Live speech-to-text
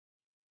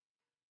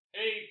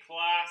Hey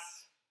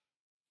class!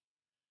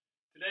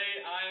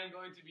 Today I am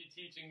going to be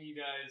teaching you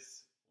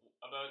guys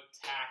about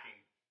tacking.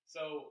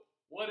 So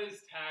what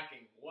is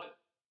tacking? What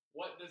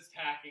does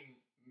tacking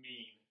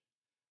mean?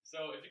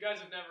 So if you guys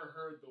have never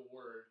heard the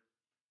word,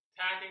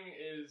 tacking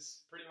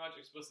is pretty much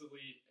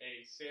explicitly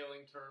a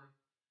sailing term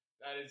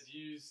that is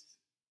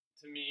used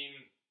to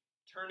mean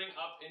turning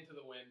up into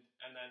the wind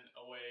and then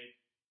away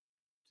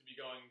to be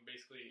going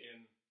basically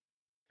in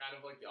kind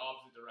of like the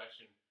opposite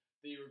direction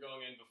that you were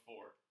going in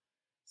before.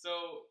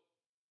 So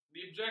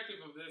the objective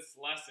of this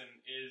lesson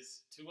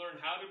is to learn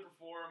how to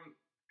perform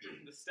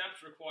the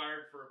steps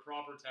required for a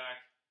proper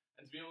tack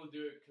and to be able to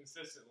do it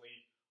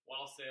consistently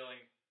while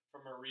sailing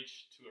from a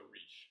reach to a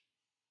reach.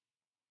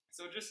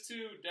 So just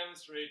to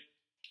demonstrate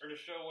or to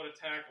show what a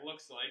tack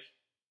looks like,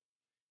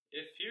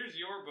 if here's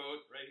your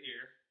boat right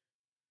here,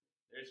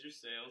 there's your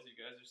sails, you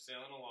guys are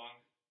sailing along,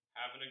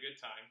 having a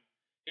good time.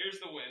 Here's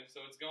the wind,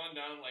 so it's going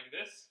down like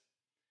this.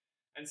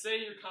 And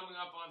say you're coming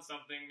up on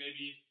something,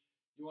 maybe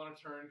you want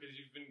to turn because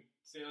you've been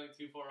sailing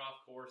too far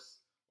off course,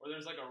 or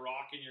there's like a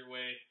rock in your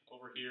way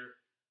over here,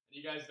 and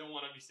you guys don't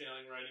want to be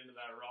sailing right into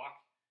that rock,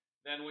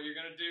 then what you're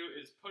going to do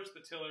is push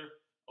the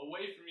tiller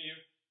away from you,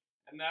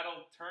 and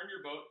that'll turn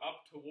your boat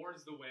up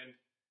towards the wind,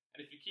 and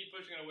if you keep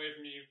pushing it away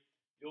from you,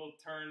 you'll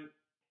turn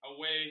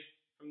away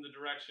from the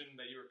direction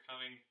that you were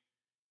coming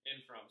in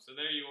from. So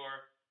there you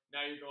are,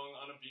 now you're going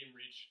on a beam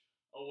reach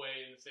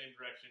away in the same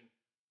direction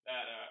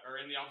that,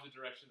 or in the opposite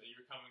direction that you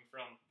were coming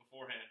from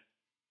beforehand.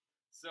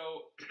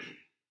 So,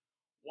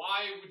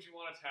 why would you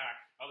want to tack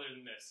other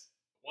than this?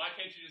 Why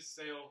can't you just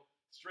sail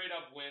straight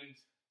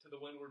upwind to the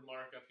windward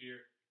mark up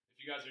here?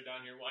 If you guys are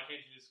down here, why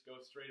can't you just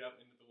go straight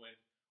up into the wind?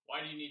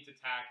 Why do you need to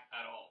tack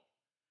at all?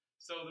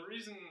 So the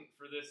reason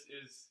for this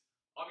is,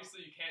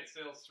 obviously you can't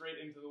sail straight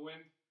into the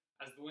wind,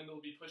 as the wind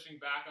will be pushing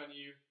back on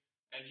you,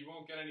 and you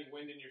won't get any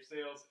wind in your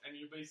sails, and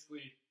your boat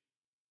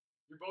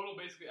will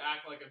basically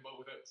act like a boat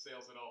without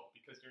sails at all,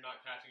 because you're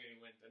not catching any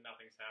wind and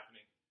nothing's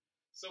happening.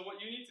 So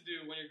what you need to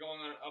do when you're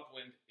going on an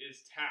upwind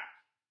is tack.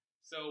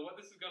 So what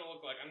this is going to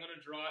look like, I'm going to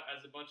draw it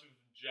as a bunch of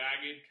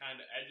jagged kind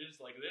of edges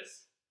like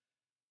this.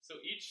 So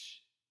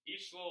each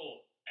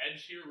little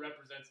edge here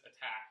represents a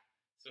tack.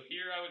 So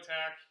here I would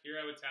tack,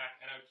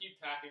 and I would keep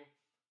tacking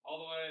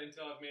all the way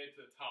until I've made it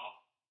to the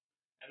top.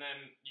 And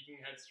then you can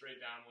head straight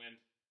downwind.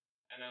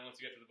 And then once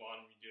you get to the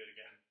bottom, you do it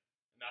again.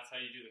 And that's how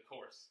you do the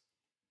course.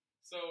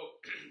 So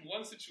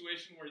one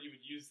situation where you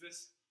would use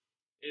this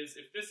is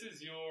if this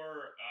is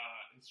your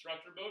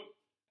instructor boat,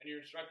 and your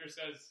instructor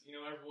says,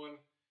 everyone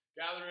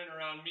gather in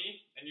around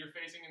me, and you're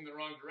facing in the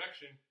wrong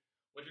direction,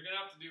 what you're going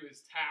to have to do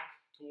is tack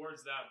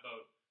towards that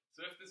boat.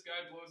 So if this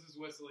guy blows his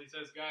whistle, he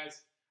says,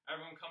 guys,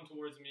 everyone come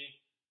towards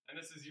me, and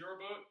this is your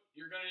boat,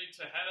 you're going to need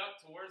to head up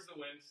towards the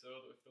wind, so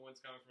if the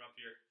wind's coming from up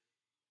here,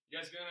 you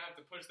guys are going to have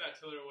to push that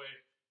tiller away,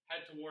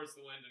 head towards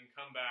the wind, and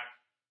come back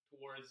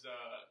towards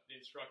the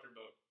instructor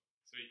boat,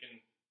 so he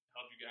can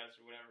help you guys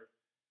or whatever.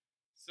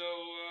 So,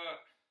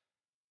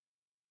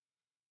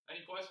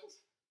 any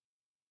questions?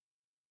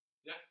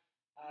 Yeah?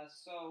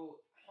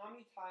 So how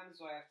many times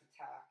do I have to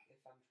tack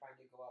if I'm trying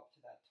to go up to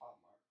that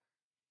top mark?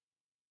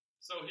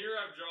 So here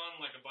I've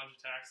drawn like a bunch of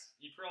tacks.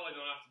 You probably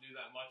don't have to do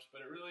that much, but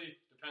it really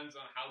depends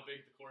on how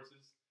big the course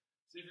is.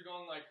 So if you're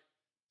going like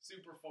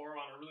super far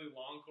on a really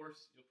long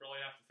course, you'll probably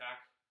have to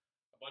tack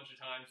a bunch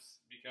of times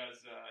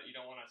because you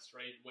don't want to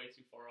stray way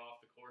too far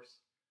off the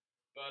course.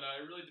 But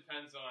it really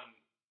depends on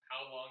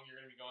how long you're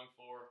going to be going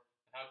for,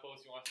 how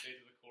close you want to stay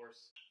to the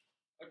course.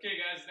 Okay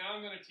guys, now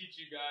I'm going to teach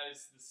you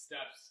guys the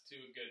steps to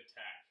a good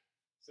tack.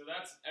 So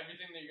that's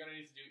everything that you're going to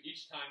need to do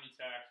each time you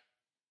tack.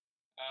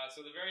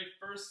 So the very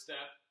first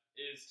step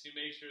is to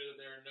make sure that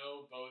there are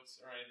no boats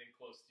or anything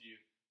close to you.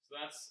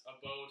 So that's a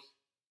boat,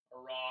 a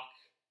rock,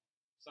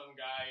 some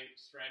guy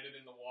stranded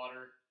in the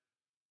water,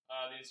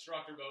 the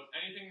instructor boat,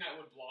 anything that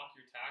would block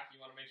your tack,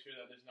 you want to make sure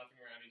that there's nothing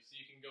around you so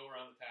you can go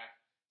around the tack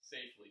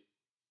safely.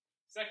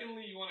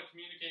 Secondly, you want to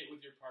communicate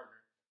with your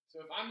partner. So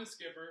if I'm the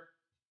skipper,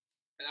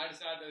 and I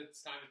decide that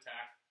it's time to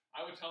tack,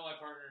 I would tell my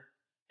partner,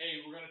 hey,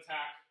 we're going to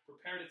tack,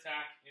 prepare to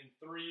tack in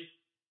 3,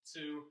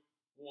 2,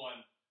 1.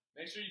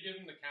 Make sure you give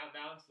them the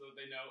countdown so that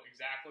they know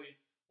exactly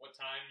what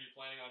time you're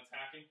planning on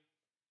tacking.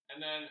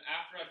 And then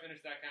after I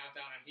finish that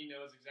countdown and he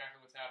knows exactly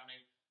what's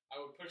happening,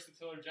 I would push the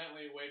tiller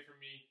gently away from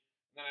me,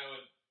 and then I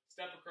would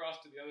step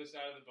across to the other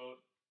side of the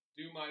boat,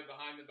 do my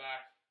behind the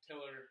back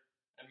tiller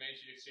and main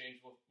sheet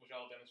exchange, which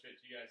I'll demonstrate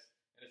to you guys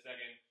in a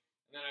second.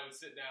 And then I would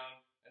sit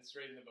down and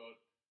straighten the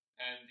boat,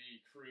 and the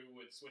crew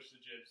would switch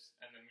the jibs,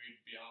 and then we'd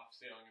be off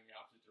sailing in the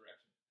opposite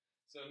direction.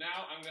 So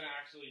now I'm going to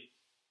actually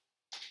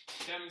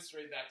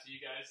demonstrate that to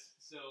you guys.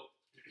 So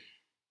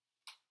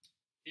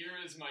here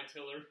is my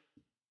tiller,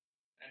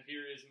 and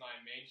here is my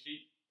main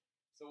sheet.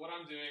 So what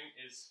I'm doing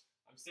is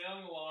I'm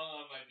sailing along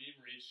on my beam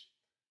reach,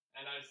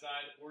 and I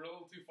decide we're a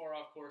little too far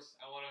off course.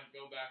 I want to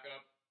go back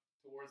up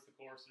towards the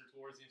course or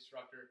towards the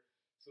instructor.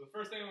 So the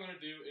first thing I'm going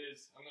to do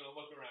is I'm going to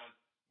look around.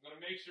 I'm going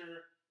to make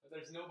sure that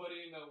there's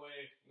nobody in the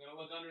way. I'm going to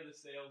look under the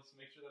sails,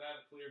 make sure that I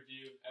have a clear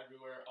view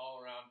everywhere,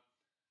 all around.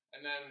 And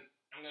then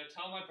I'm going to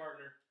tell my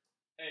partner,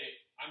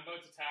 hey, I'm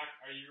about to tack.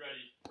 Are you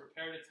ready?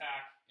 Prepare to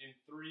tack in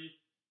 3,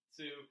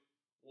 2,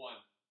 1.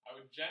 I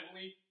would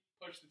gently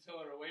push the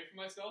tiller away from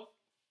myself,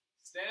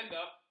 stand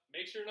up,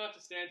 make sure not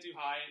to stand too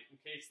high in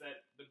case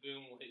that the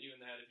boom will hit you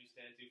in the head if you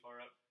stand too far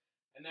up.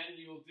 And then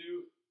you will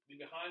do the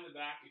behind the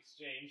back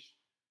exchange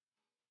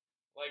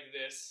like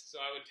this. So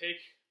I would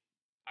switch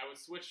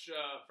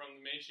from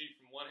the main sheet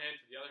from one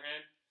hand to the other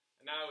hand,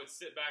 and now I would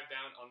sit back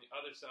down on the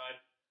other side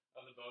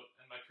of the boat,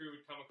 and my crew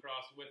would come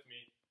across with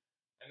me,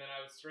 and then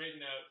I would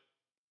straighten out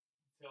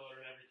the tiller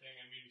and everything,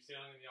 and we'd be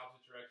sailing in the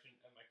opposite direction,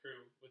 and my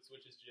crew would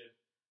switch his jib,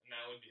 and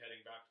now would be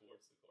heading back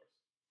towards the course.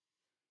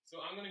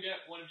 So I'm going to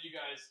get one of you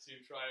guys to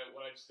try out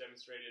what I just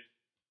demonstrated.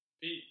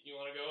 Pete, you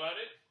want to go at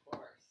it? Of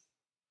course.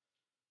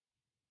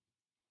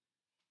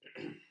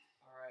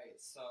 Alright,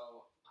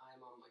 so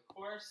I'm on my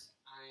course.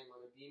 I am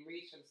on a beam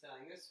reach. I'm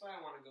sailing this way. I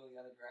want to go the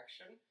other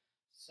direction.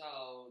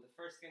 So the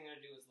first thing I'm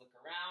going to do is look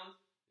around.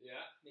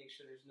 Yeah. Make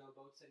sure there's no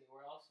boats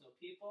anywhere else, no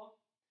people.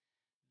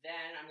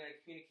 Then I'm going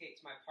to communicate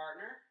to my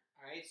partner.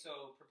 Alright,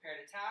 so prepare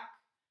to tack.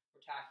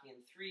 We're tacking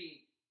in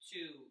 3,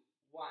 2,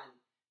 1,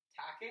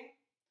 tacking.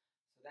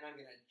 So then I'm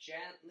going to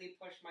gently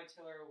push my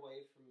tiller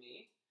away from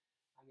me.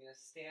 I'm going to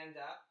stand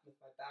up with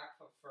my back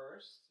foot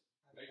first.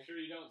 Make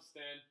sure you don't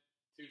stand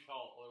too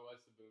tall,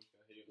 otherwise the boom's going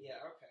to hit you.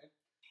 Yeah, okay.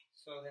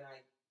 So then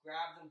I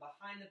grab them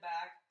behind the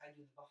back. I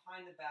do the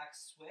behind the back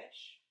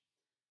switch.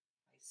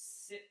 I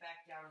sit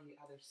back down on the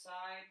other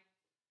side.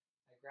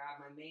 I grab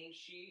my main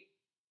sheet,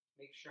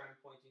 make sure I'm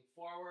pointing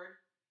forward,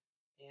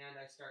 and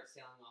I start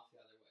sailing off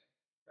the other way.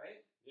 Right?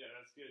 Yeah,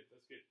 that's good.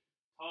 That's good.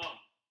 Tom,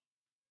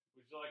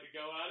 would you like to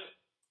go at it?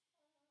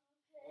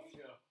 Okay. Let's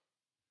go.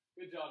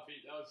 Good job,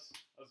 Pete. That was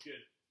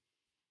good.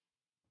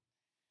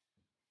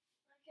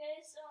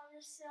 Okay, so I'm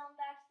just sailing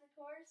back to the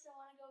course. I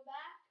want to go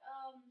back.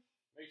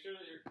 Make sure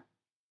that you're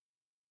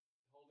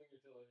holding your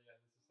tiller. Yeah,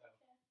 this is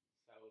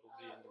how it'll be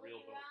in the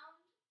real boat.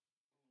 Around.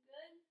 I'm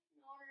good.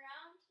 Going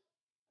around.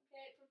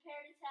 Okay,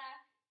 prepare to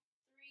tack.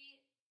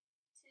 3,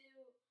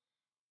 2, 1,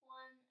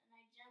 and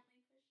I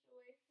gently push it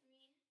away from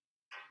me.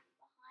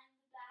 Behind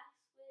the back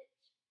switch,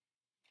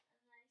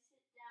 and then I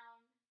sit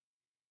down.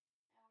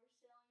 And we're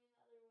sailing the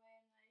other way,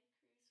 and my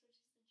crew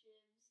switches the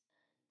jibs and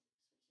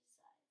switches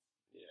sides.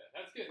 Yeah,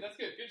 that's good. That's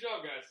good. Good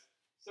job, guys.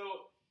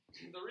 So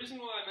the reason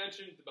why I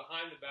mentioned the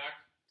behind the back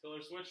tiller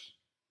switch,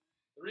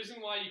 the reason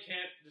why you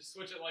can't just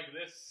switch it like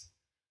this,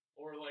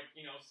 or like,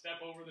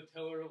 step over the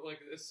tiller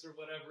like this or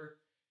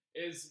whatever,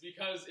 is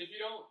because if you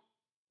don't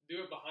do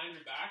it behind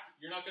your back,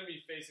 you're not going to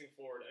be facing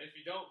forward. And if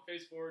you don't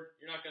face forward,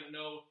 you're not going to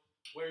know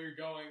where you're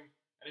going.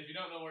 And if you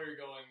don't know where you're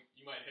going,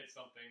 you might hit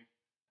something.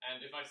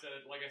 And like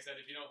I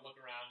said, if you don't look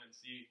around and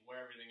see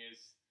where everything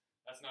is,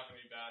 that's not going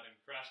to be bad. And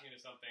crashing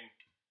into something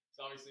is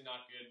obviously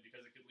not good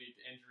because it could lead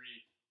to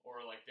injury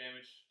or like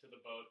damage to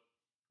the boat,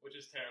 which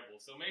is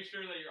terrible. So make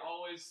sure that you're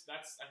always,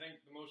 that's I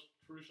think the most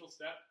crucial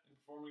step in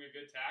performing a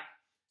good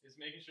tack, is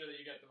making sure that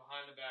you get the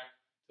behind the back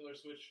tiller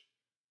switch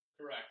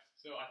correct.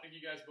 So I think you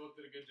guys both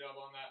did a good job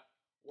on that.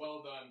 Well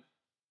done.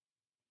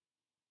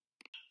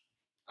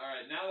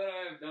 Alright, now that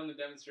I've done the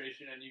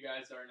demonstration and you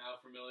guys are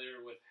now familiar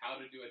with how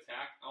to do a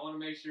tack, I want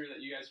to make sure that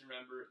you guys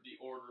remember the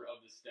order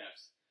of the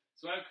steps.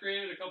 So I've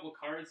created a couple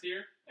cards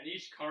here, and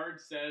each card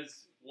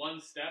says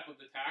one step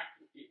of the tack,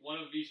 one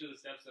of each of the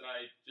steps that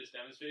I just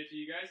demonstrated to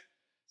you guys.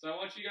 So I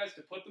want you guys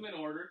to put them in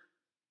order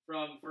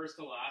from first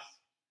to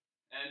last,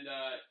 and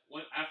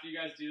after you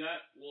guys do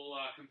that, we'll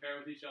compare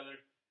with each other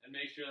and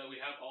make sure that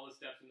we have all the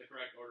steps in the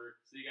correct order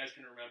so you guys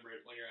can remember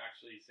it when you're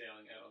actually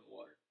sailing out on the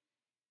water.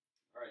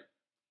 Alright,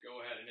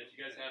 go ahead, and if you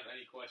guys have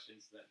any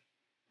questions, then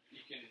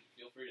you can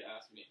feel free to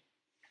ask me.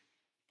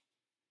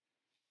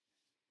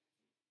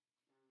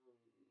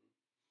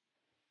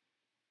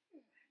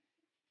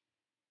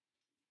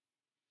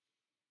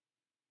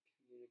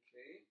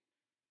 Communicate.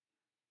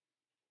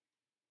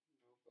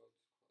 No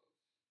boats close.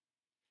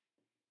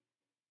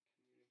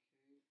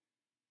 Communicate.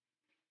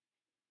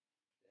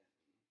 Then turn away.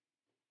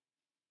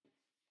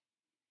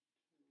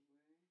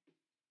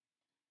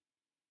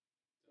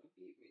 Don't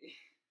beat me.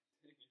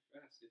 Dang, you're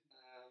fast,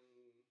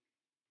 dude.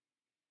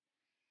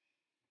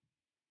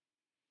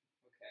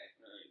 Okay.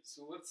 Alright,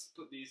 so let's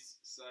put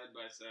these side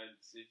by side,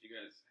 see if you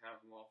guys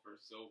have them all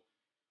first. So,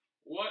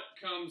 what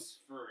comes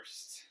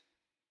first?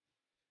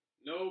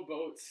 No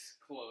boats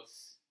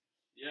close.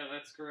 Yeah,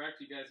 that's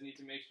correct. You guys need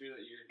to make sure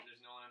that there's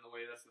no one in the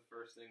way. That's the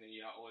first thing that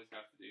you always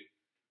have to do.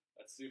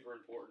 That's super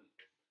important.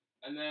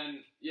 And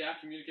then, yeah,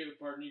 communicate with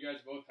partner. You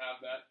guys both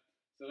have that.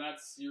 So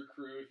that's your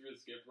crew. If you're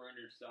the skipper and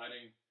you're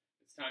deciding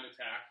it's time to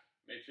tack,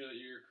 make sure that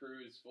your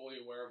crew is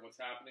fully aware of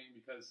what's happening,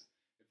 because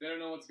if they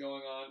don't know what's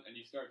going on and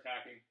you start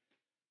tacking,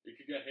 you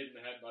could get hit in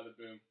the head by the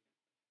boom.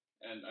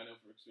 And I know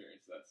from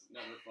experience that's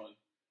never fun.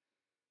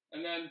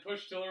 And then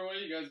push tiller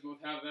away. You guys both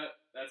have that.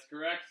 That's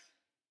correct,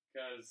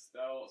 because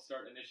that'll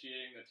start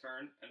initiating the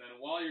turn. And then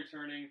while you're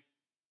turning,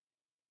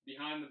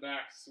 behind the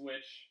back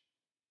switch.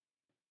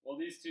 Well,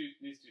 these two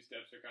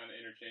steps are kind of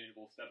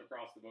interchangeable. Step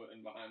across the boat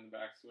and behind the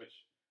back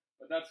switch.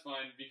 But that's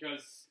fine,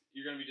 because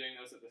you're going to be doing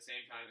those at the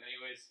same time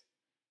anyways.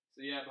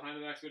 So yeah, behind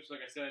the back switch,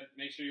 like I said,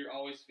 make sure you're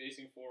always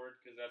facing forward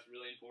because that's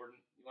really important.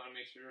 You want to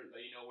make sure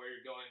that you know where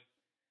you're going.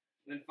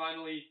 And then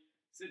finally,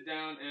 sit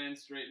down and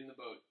straighten the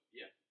boat.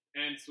 Yeah,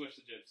 and switch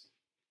the jibs,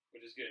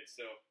 which is good.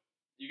 So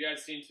you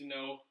guys seem to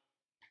know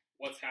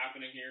what's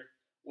happening here.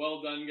 Well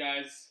done,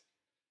 guys.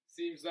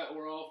 Seems that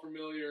we're all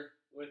familiar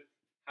with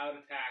how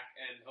to tack,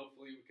 and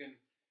hopefully we can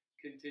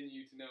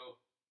continue to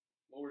know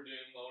what we're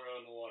doing while we're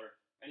out on the water.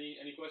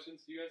 Any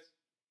questions, you guys?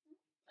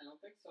 I don't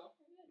think so.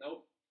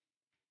 Nope.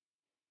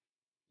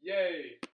 Yay!